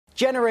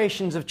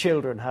Generations of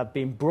children have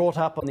been brought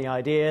up on the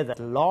idea that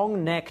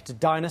long-necked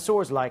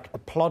dinosaurs like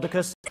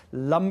Diplodocus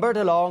lumbered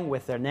along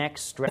with their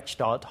necks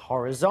stretched out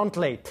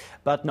horizontally.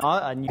 But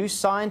now a new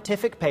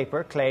scientific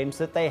paper claims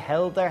that they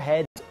held their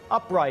heads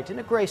upright in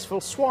a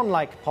graceful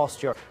swan-like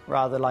posture,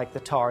 rather like the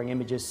towering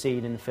images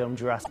seen in the film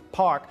Jurassic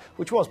Park,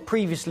 which was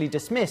previously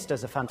dismissed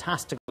as a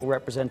fantastical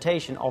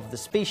representation of the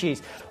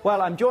species.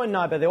 Well, I'm joined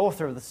now by the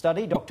author of the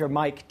study, Dr.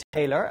 Mike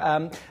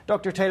Taylor.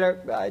 Dr.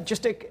 Taylor,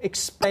 just to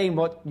explain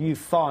what you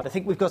found. I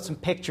think we've got some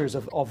pictures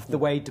of the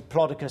way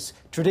Diplodocus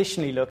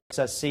traditionally looks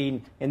as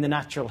seen in the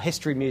Natural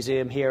History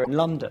Museum here in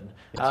London.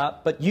 Yes.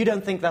 But you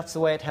don't think that's the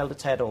way it held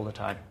its head all the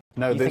time?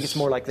 No, you think it's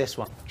more like this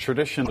one?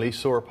 Traditionally,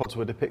 sauropods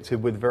were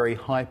depicted with very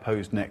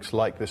high-posed necks,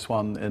 like this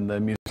one in the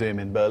museum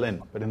in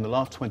Berlin. But in the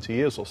last 20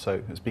 years or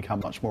so, it's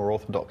become much more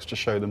orthodox to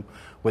show them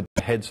with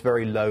their heads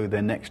very low,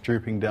 their necks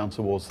drooping down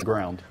towards the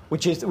ground.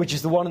 Which is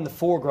the one in the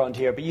foreground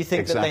here, but you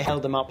think Exactly. that they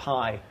held them up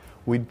high?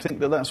 We think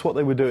that that's what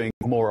they were doing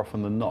more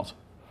often than not.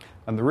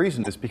 And the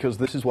reason is because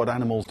this is what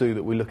animals do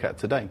that we look at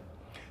today.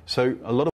 So a lot of